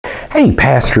Hey,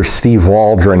 Pastor Steve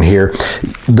Waldron here.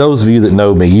 Those of you that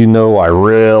know me, you know I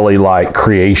really like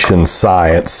creation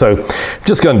science. So I'm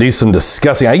just going to do some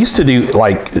discussing. I used to do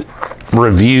like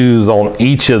reviews on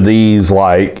each of these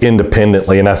like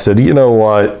independently, and I said, you know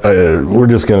what, we're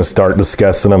just going to start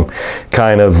discussing them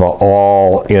kind of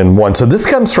all in one. So this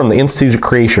comes from the Institute of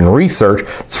Creation Research.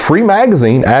 It's a free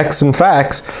magazine, Acts and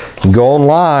Facts. You can go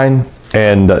online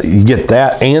and you get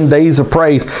that and Days of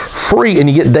Praise free, and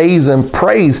you get Days of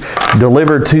Praise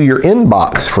delivered to your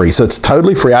inbox free. So it's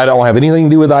totally free. I don't have anything to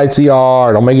do with ICR.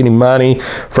 I don't make any money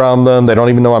from them. They don't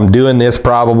even know I'm doing this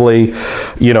probably.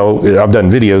 You know, I've done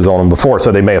videos on them before,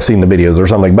 so they may have seen the videos or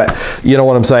something, but you know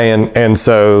what I'm saying? And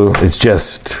so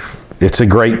it's a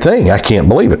great thing. I can't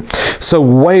believe it. So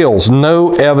whales,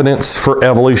 no evidence for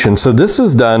evolution. So this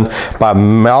is done by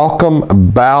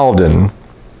Malcolm Bowden.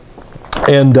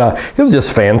 And it was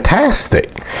just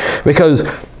fantastic because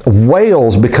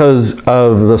whales, because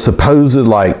of the supposed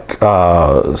like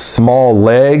small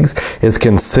legs, is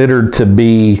considered to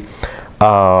be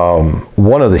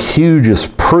one of the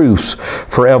hugest proofs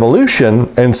for evolution.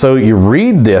 And so you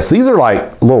read this, these are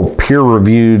like little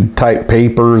peer-reviewed type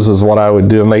papers is what I would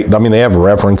do. And they have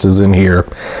references in here,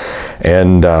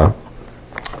 and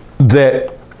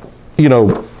that, you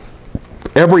know,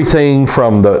 everything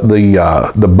from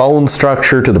the bone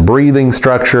structure to the breathing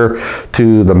structure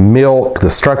to the milk, the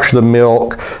structure of the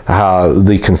milk,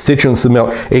 the constituents of the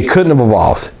milk, it couldn't have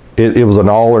evolved. It was an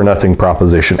all or nothing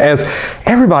proposition, as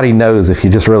everybody knows if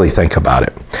you just really think about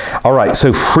it. All right,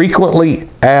 so frequently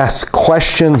asked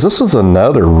questions. This is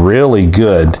another really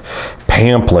good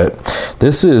pamphlet.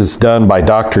 This is done by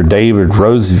Dr. David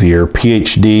Roseveare,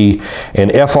 PhD in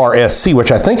FRSC,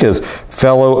 which I think is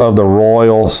Fellow of the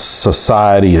Royal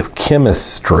Society of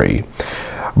Chemistry.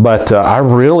 But I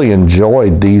really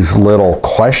enjoyed these little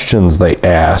questions they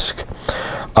ask.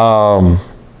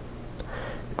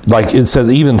 Like it says,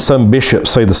 even some bishops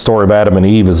say the story of Adam and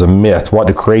Eve is a myth. What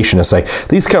do creationists say?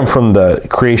 These come from the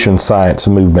creation science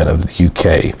movement of the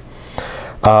UK.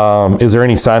 Is there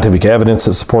any scientific evidence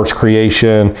that supports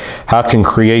creation? How can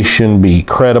creation be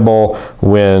credible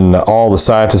when all the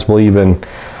scientists believe in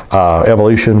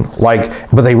evolution?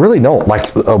 But they really don't. Like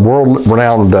a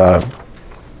world-renowned,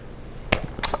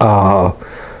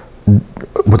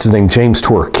 what's his name, James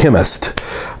Tour, chemist.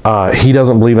 He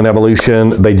doesn't believe in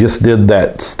evolution. They just did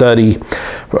that study.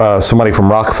 Somebody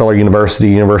from Rockefeller University,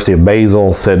 University of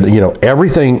Basel said, you know,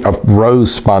 everything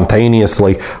arose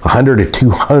spontaneously 100 to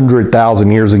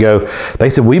 200,000 years ago. They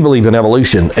said, we believe in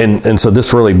evolution. And so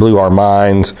this really blew our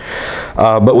minds.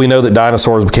 But we know that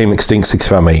dinosaurs became extinct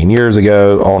 65 million years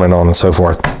ago, on and so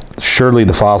forth. Surely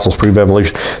the fossils prove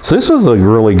evolution. So this was a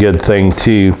really good thing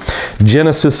too.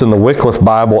 Genesis in the Wycliffe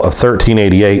Bible of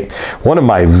 1388. One of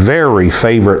my very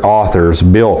favorite authors,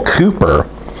 Bill Cooper.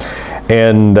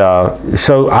 And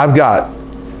so I've got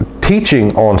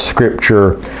teaching on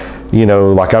scripture, you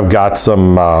know, like I've got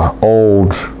some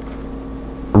old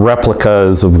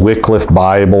replicas of Wycliffe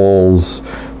Bibles,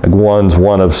 like one's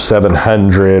one of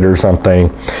 700 or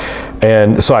something.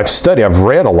 And so I've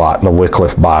read a lot in the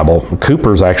Wycliffe Bible.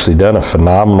 Cooper's actually done a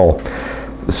phenomenal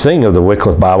thing of the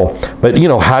Wycliffe Bible. But, you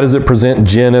know, how does it present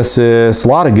Genesis? A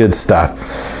lot of good stuff.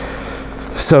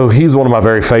 So he's one of my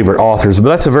very favorite authors. But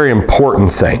that's a very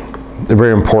important thing. A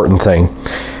very important thing.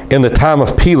 In the time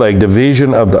of Peleg,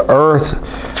 division of the earth.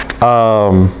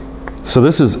 So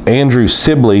this is Andrew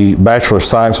Sibley, Bachelor of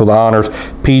Science with Honors,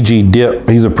 PG Dip.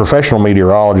 He's a professional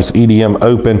meteorologist, EDM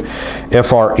Open,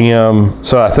 FRM.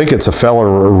 So I think it's a fellow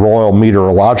Royal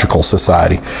Meteorological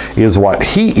Society is what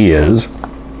he is.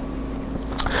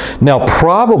 Now,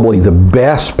 probably the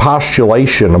best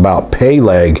postulation about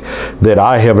Peleg that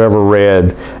I have ever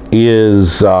read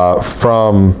is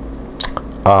from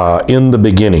In the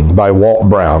Beginning by Walt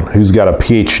Brown, who's got a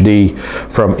PhD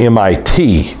from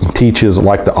MIT. He teaches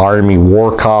like the Army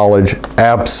War College.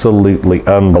 Absolutely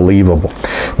unbelievable.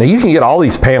 Now you can get all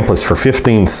these pamphlets for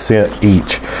 15 cents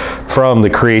each from the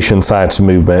creation science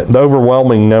movement. The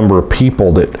overwhelming number of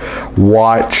people that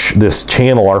watch this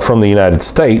channel are from the United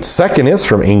States. Second is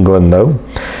from England though.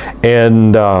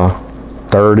 And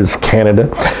third is Canada.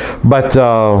 But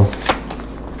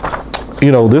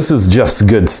you know, this is just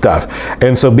good stuff.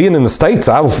 And so being in the States,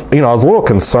 I was a little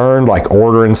concerned, like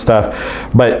ordering stuff,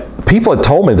 but people had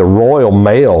told me the Royal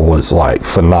Mail was like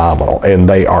phenomenal, and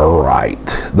they are right.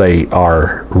 They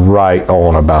are right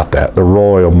on about that. The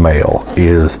Royal Mail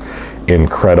is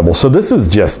incredible. So this is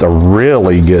just a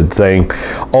really good thing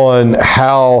on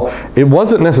how it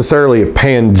wasn't necessarily a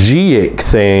Pangeic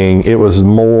thing. It was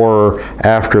more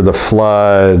after the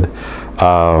flood,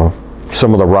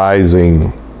 some of the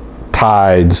rising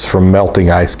tides from melting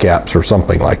ice caps or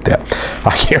something like that.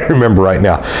 I can't remember right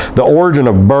now. The origin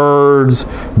of birds,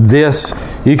 this,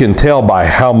 you can tell by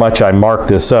how much I marked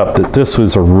this up that this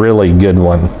was a really good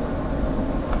one.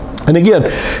 And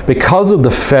again, because of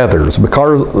the feathers,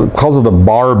 because of the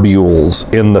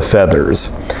barbules in the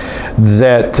feathers,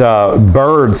 that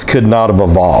birds could not have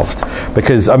evolved.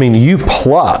 Because, I mean, you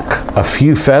pluck a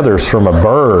few feathers from a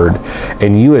bird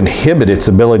and you inhibit its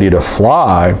ability to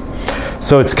fly.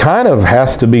 So it's kind of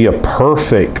has to be a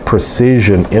perfect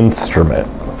precision instrument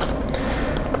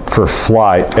for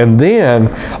flight. And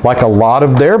then, like a lot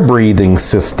of their breathing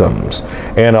systems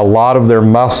and a lot of their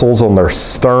muscles on their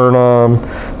sternum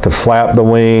to flap the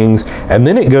wings, and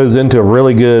then it goes into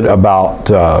really good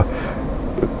about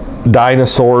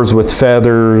dinosaurs with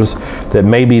feathers, that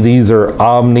maybe these are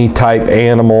omni-type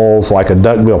animals like a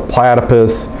duck-billed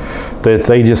platypus, that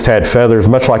they just had feathers,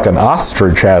 much like an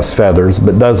ostrich has feathers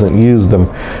but doesn't use them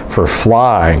for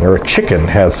flying, or a chicken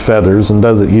has feathers and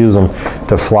doesn't use them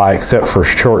to fly except for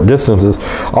short distances.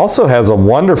 Also has a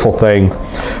wonderful thing,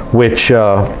 which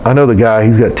I know the guy,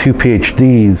 he's got 2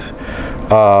 PhDs,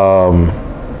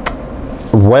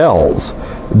 Wells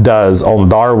does on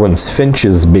Darwin's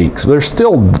finches' beaks. They're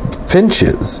still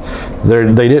finches.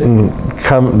 They're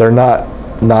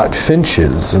not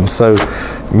finches, and so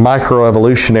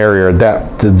microevolutionary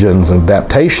adaptogens and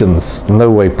adaptations in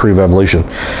no way prove evolution.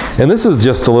 And this is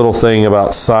just a little thing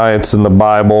about science in the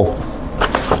Bible.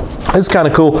 It's kind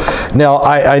of cool. Now,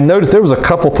 I noticed there was a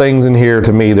couple things in here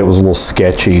to me that was a little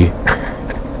sketchy.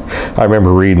 I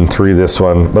remember reading through this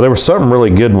one, but there were some really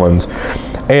good ones.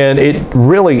 And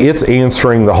it's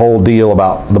answering the whole deal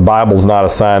about the Bible's not a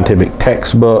scientific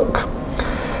textbook.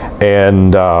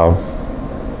 And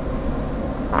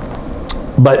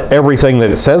but everything that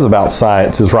it says about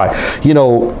science is right. You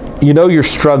know you're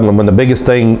struggling when the biggest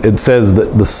thing, it says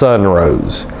that the sun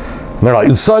rose. And they're like,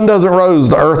 the sun doesn't rise,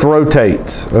 the earth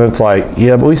rotates. And it's like,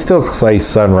 yeah, but we still say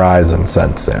sunrise and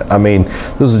sunset. I mean,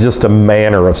 this is just a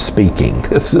manner of speaking.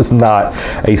 This is not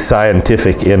a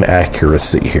scientific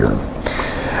inaccuracy here.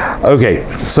 Okay,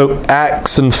 so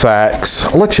Acts and Facts.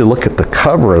 I'll let you look at the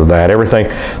cover of that. Everything.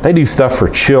 They do stuff for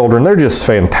children. They're just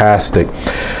fantastic.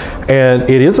 And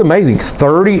it is amazing.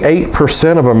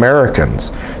 38% of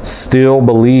Americans still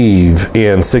believe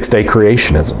in six-day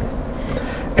creationism.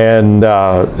 And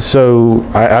so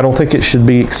I don't think it should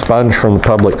be expunged from the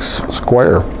public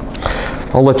square.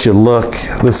 I'll let you look.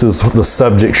 This is the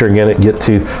subject you're going to get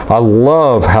to. I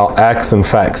love how Acts and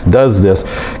Facts does this,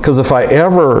 because if I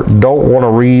ever don't want to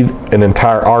read an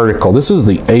entire article, this is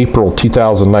the April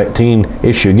 2019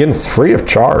 issue. Again, it's free of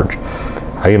charge.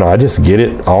 I just get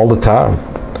it all the time.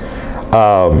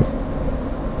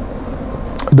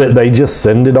 That they just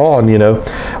send it on,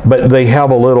 but they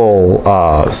have a little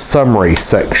summary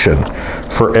section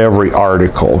for every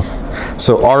article.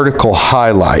 So article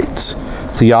highlights,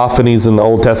 theophanies in the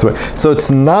Old Testament. So it's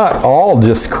not all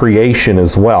just creation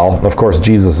as well. And of course,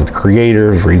 Jesus is the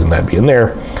creator, there's reason that'd be in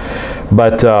there.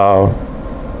 But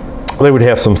they would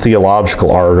have some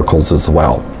theological articles as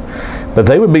well. But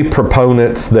they would be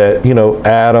proponents that,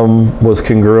 Adam was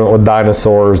congruent with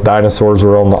dinosaurs. Dinosaurs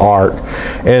were on the ark.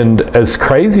 And as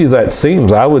crazy as that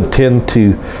seems, I would tend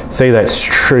to say that's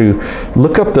true.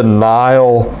 Look up the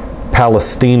Nile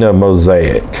Palestina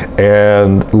mosaic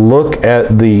and look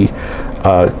at the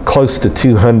close to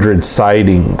 200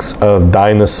 sightings of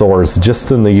dinosaurs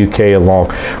just in the UK alone.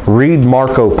 Read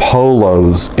Marco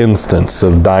Polo's instance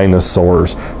of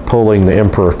dinosaurs pulling the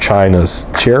Emperor of China's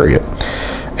chariot.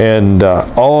 And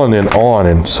on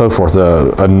and so forth.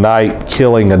 A knight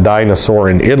killing a dinosaur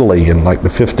in Italy in like the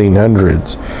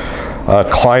 1500s.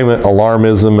 Climate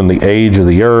alarmism in the age of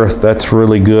the earth, that's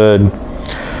really good.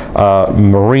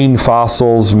 Marine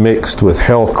fossils mixed with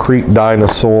Hell Creek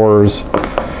dinosaurs,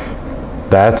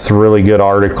 that's a really good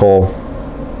article.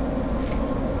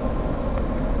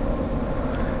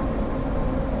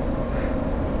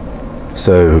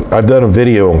 So I've done a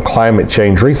video on climate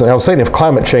change recently. I was saying if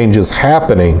climate change is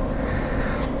happening,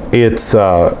 it's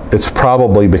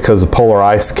probably because the polar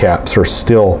ice caps are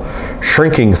still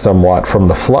shrinking somewhat from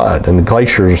the flood, and the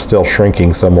glaciers are still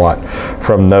shrinking somewhat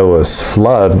from Noah's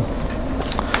flood.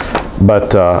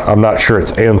 But I'm not sure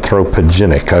it's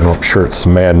anthropogenic. I'm not sure it's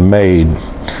man-made.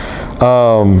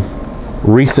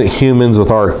 Recent humans with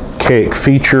archaic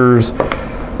features,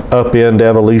 upend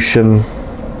evolution,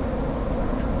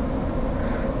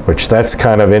 which that's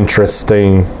kind of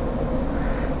interesting.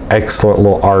 Excellent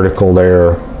little article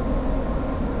there.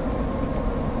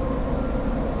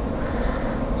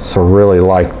 So really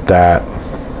like that,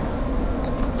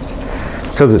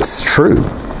 because it's true.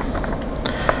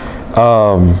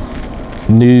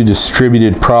 new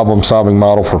distributed problem-solving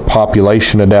model for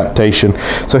population adaptation.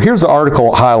 So here's the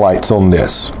article highlights on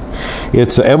this.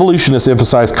 It's evolutionists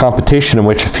emphasize competition in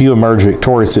which a few emerge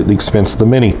victorious at the expense of the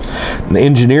many. The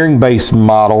engineering-based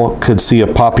model could see a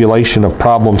population of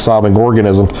problem-solving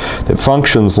organisms that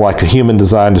functions like a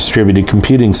human-designed distributed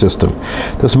computing system.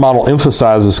 This model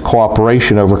emphasizes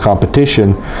cooperation over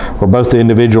competition, where both the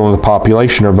individual and the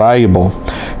population are valuable.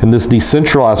 In this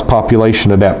decentralized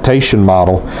population adaptation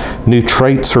model, new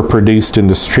traits are produced and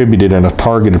distributed in a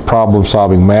targeted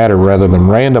problem-solving manner rather than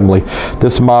randomly.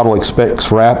 This model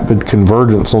expects rapid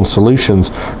convergence on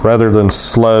solutions rather than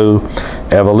slow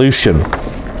evolution.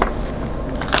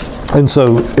 And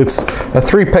so it's a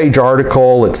 3-page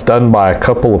article. It's done by a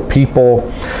couple of people.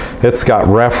 It's got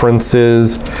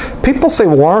references. People say,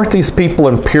 well, aren't these people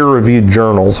in peer-reviewed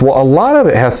journals? Well, a lot of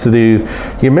it has to do,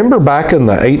 you remember back in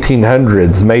the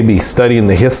 1800s, maybe studying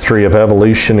the history of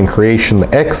evolution and creation,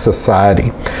 the X Society,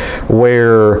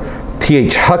 where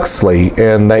T.H. Huxley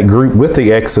and that group with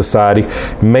the X Society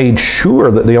made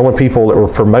sure that the only people that were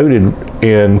promoted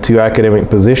into academic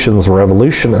positions were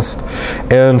evolutionists.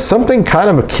 And something kind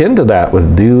of akin to that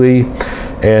with Dewey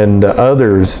and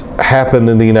others happened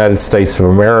in the United States of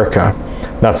America.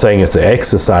 Not saying it's the X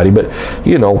Society, but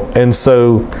you know, and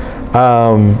so,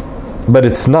 but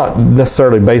it's not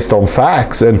necessarily based on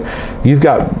facts. And you've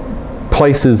got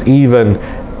places even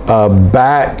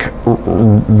back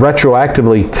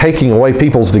retroactively taking away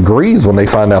people's degrees when they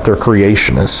find out they're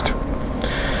creationist.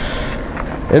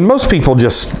 And most people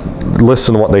just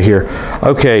listen to what they hear.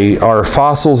 Okay, are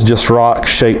fossils just rocks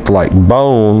shaped like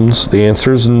bones? The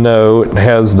answer is no. It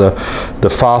has the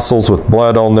fossils with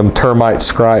blood on them, termite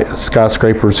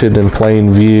skyscrapers hidden in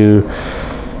plain view,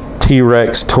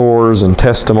 T-Rex tours and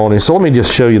testimonies. So let me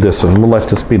just show you this one. We'll let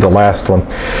this be the last one.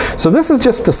 So this is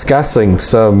just discussing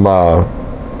some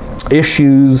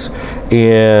issues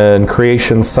in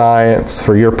creation science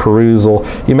for your perusal.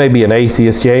 You may be an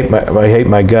atheist, you hate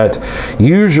my guts.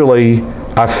 Usually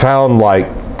I found like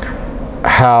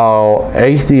how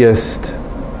atheists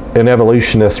and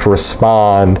evolutionists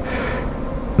respond.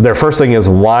 Their first thing is,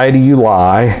 why do you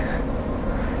lie?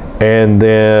 And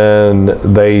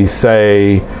then they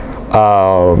say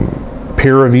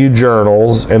peer-reviewed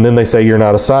journals, and then they say you're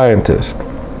not a scientist.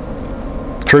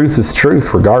 Truth is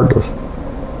truth regardless.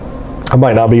 I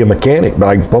might not be a mechanic, but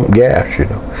I can pump gas, you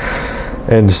know.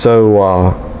 And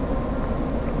so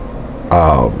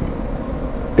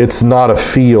it's not a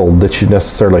field that you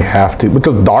necessarily have to,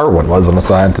 because Darwin wasn't a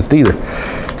scientist either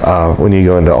when you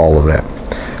go into all of that.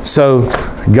 So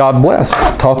God bless.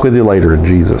 Talk with you later in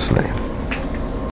Jesus' name.